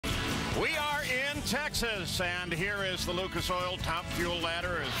We are in Texas, and here is the Lucas Oil Top Fuel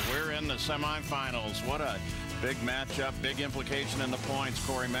Ladder as we're in the semifinals. What a big matchup, big implication in the points.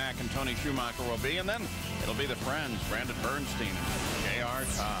 Corey Mack and Tony Schumacher will be, and then it'll be the friends, Brandon Bernstein and J.R.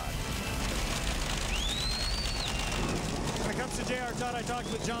 Todd. When it comes to J.R. Todd, I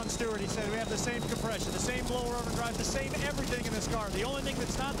talked with John Stewart. He said we have the same compression, the same blower overdrive, the same everything in this car. The only thing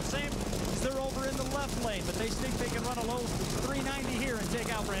that's not the same is they're over in the left lane, but they think they can run a low 390 here and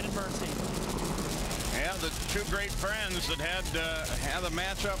take out Brandon Bernstein. Yeah, the two great friends that had a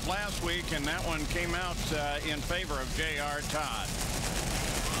matchup last week, and that one came out in favor of J.R. Todd.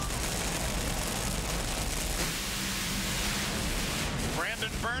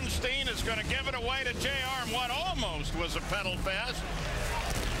 Brandon Bernstein is going to give it away to J.R. in what almost was a pedal fest.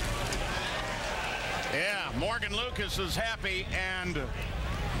 Yeah, Morgan Lucas is happy, and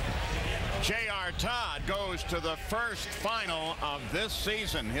J.R. Todd goes to the first final of this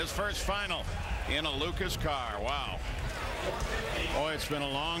season, his first final in a Lucas car. Wow. Boy, it's been a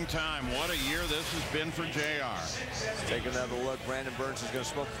long time. What a year this has been for JR. Take another look. Brandon Burns is going to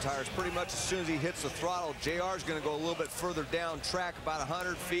smoke the tires pretty much as soon as he hits the throttle. JR is going to go a little bit further down track, about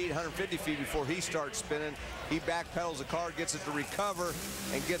 100 feet, 150 feet before he starts spinning. He backpedals the car, gets it to recover,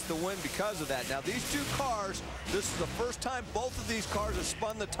 and gets the win because of that. Now, these two cars, this is the first time both of these cars have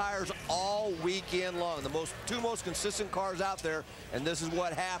spun the tires all weekend long. The two most consistent cars out there, and this is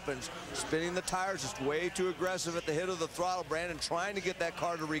what happens. Spinning the tires is way too aggressive at the hit of the throttle. Brandon trying to get that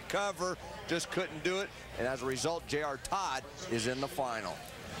car to recover, just couldn't do it, and as a result, J.R. Todd is in the final.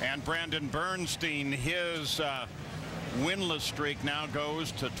 And Brandon Bernstein, his winless streak now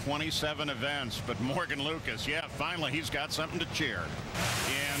goes to 27 events. But Morgan Lucas, yeah, finally he's got something to cheer.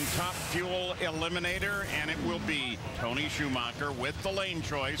 In Top Fuel Eliminator, and it will be Tony Schumacher with the lane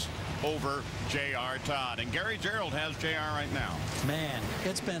choice over J.R. Todd. And Gary Gerald has J.R. right now. Man,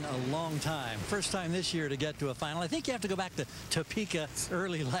 it's been a long time. First time this year to get to a final. I think you have to go back to Topeka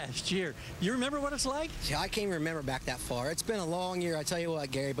early last year. You remember what it's like? Yeah, I can't remember back that far. It's been a long year, I tell you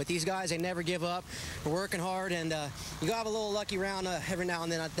what, Gary. But these guys, they never give up. They're working hard, and you gotta have a little lucky round every now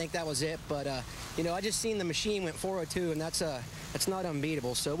and then. I think that was it. But, you know, I just seen the machine went 402, and that's not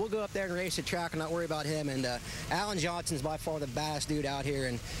unbeatable. So we'll go up there and race the track and not worry about him. And Alan Johnson's by far the baddest dude out here.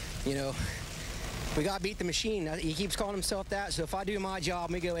 And, you know, we got to beat the machine. He keeps calling himself that. So if I do my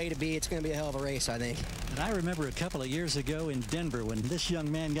job and we go A to B, it's going to be a hell of a race, I think. And I remember a couple of years ago in Denver when this young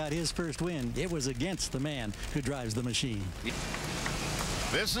man got his first win. It was against the man who drives the machine.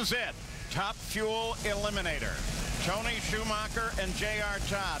 This is it. Top Fuel Eliminator. Tony Schumacher and J.R.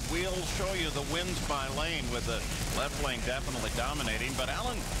 Todd. We'll show you the wins by lane, with the left lane definitely dominating. But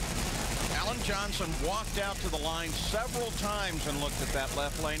Alan Johnson walked out to the line several times and looked at that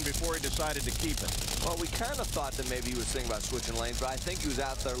left lane before he decided to keep it. Well, we kind of thought that maybe he was thinking about switching lanes, but I think he was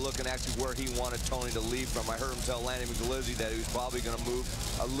out there looking actually where he wanted Tony to lead from. I heard him tell Lanny McGlizzy that he was probably going to move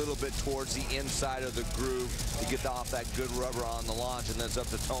a little bit towards the inside of the groove to get off that good rubber on the launch, and then it's up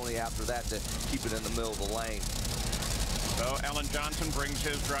to Tony after that to keep it in the middle of the lane. So Alan Johnson brings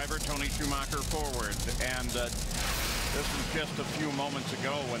his driver, Tony Schumacher, forward. And this was just a few moments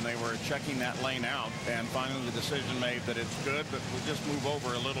ago when they were checking that lane out. And finally the decision made that it's good, but we'll just move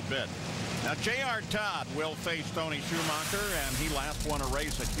over a little bit. Now, J.R. Todd will face Tony Schumacher, and he last won a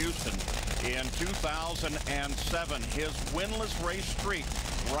race at Houston in 2007. His winless race streak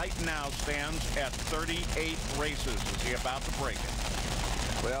right now stands at 38 races. Is he about to break it?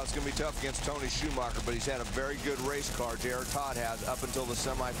 Well, it's going to be tough against Tony Schumacher, but he's had a very good race car. J.R. Todd has up until the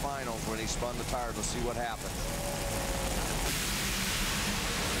semifinals when he spun the tires. We'll see what happens.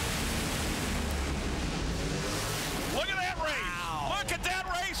 Look at that race. Wow. Look at that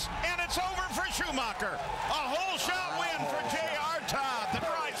race, and it's over for Schumacher. A whole shot win for J.R. Todd. The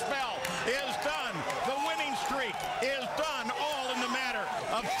dry spell is done. The winning streak is done, all in the matter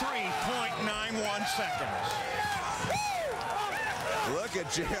of 3.91 seconds. Look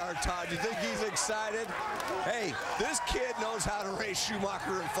at J.R. Todd. You think he's excited? Hey, this kid knows how to race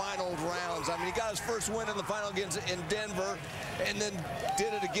Schumacher in final rounds. I mean, he got his first win in the final against in Denver, and then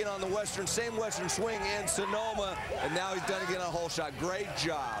did it again on the same Western swing in Sonoma, and now he's done it again on Whole Shot. Great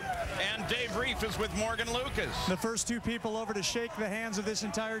job. And Dave Reef is with Morgan Lucas. The first two people over to shake the hands of this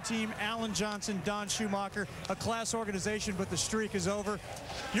entire team, Alan Johnson, Don Schumacher, a class organization, but the streak is over.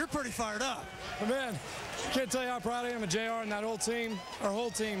 You're pretty fired up. Man, can't tell you how proud I am of JR and that whole team, our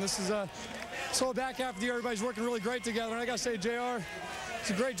whole team. This is so back half of the year, everybody's working really great together. And I got to say, JR, he's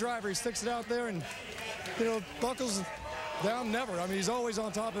a great driver. He sticks it out there, and, you know, Buckles Down? Never. I mean, he's always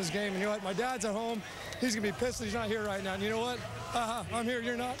on top of his game. And you know what? My dad's at home. He's going to be pissed that he's not here right now. And you know what? I'm here.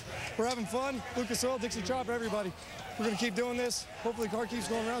 You're not. We're having fun. Lucas Oil, Dixie Chopper, everybody. We're going to keep doing this. Hopefully the car keeps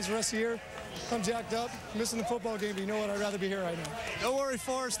going around the rest of the year. I'm jacked up, missing the football game, but you know what? I'd rather be here right now. Don't worry,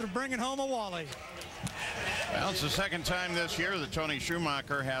 Forrest. They're bringing home a Wally. Well, it's the second time this year that Tony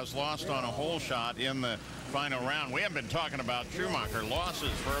Schumacher has lost on a hole shot in the final round. We haven't been talking about Schumacher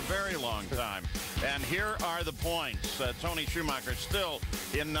losses for a very long time. And here are the points. Tony Schumacher still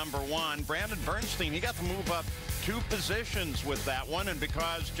in #1. Brandon Bernstein, he got to move up 2 positions with that one. And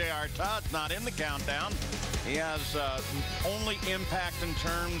because J.R. Todd's not in the countdown, he has only impact in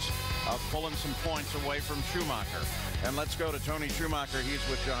terms of pulling some points away from Schumacher. And let's go to Tony Schumacher. He's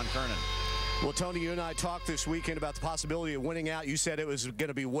with John Kernan. Well, Tony, you and I talked this weekend about the possibility of winning out. You said it was going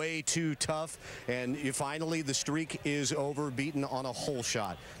to be way too tough, and finally the streak is over, beaten on a hole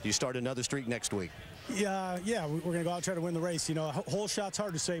shot. Do you start another streak next week? Yeah, we're going to go out and try to win the race. You know, a hole shot's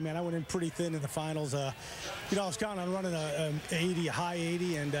hard to say, man. I went in pretty thin in the finals. You know, I was counting on running a 80, a high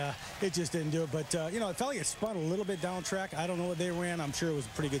 80, and it just didn't do it. But, you know, it felt like it spun a little bit down track. I don't know what they ran. I'm sure it was a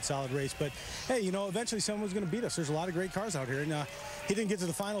pretty good, solid race. But, hey, you know, eventually someone was going to beat us. There's a lot of great cars out here. And he didn't get to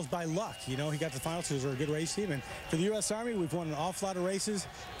the finals by luck. You know, he got to the finals because they're a good race team. And for the U.S. Army, we've won an awful lot of races.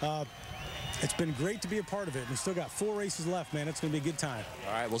 It's been great to be a part of it. We still got 4 races left, man. It's going to be a good time.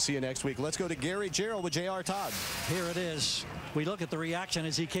 All right, we'll see you next week. Let's go to Gary Gerald with J.R. Todd. Here it is. We look at the reaction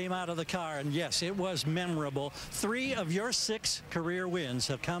as he came out of the car, and yes, it was memorable. 3 of your 6 career wins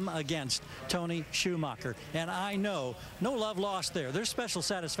have come against Tony Schumacher, and I know no love lost there. There's special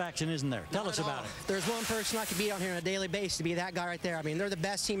satisfaction, isn't there? Tell us about it. There's one person I could beat on here on a daily basis, to be that guy right there. I mean, they're the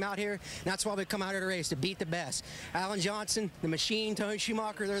best team out here, and that's why we come out here to race, to beat the best. Alan Johnson, the machine, Tony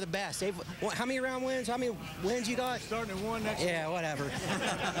Schumacher, they're the best. How many round wins? How many wins you got? Starting at 1 next Yeah, whatever.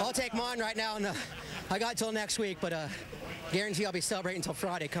 I'll take mine right now, and I got till next week, but guarantee I'll be celebrating until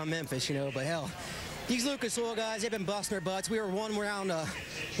Friday come Memphis, you know. But hell, these Lucas Oil guys, they've been busting their butts. We were 1 round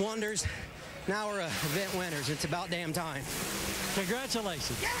wonders. Now we're event winners. It's about damn time.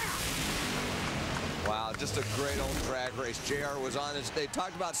 Congratulations. Yeah! Wow, just a great old drag race. JR was on it. They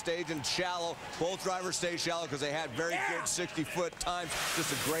talked about staging shallow. Both drivers stayed shallow because they had very good 60-foot times.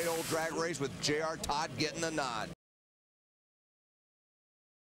 Just a great old drag race with JR Todd getting the nod.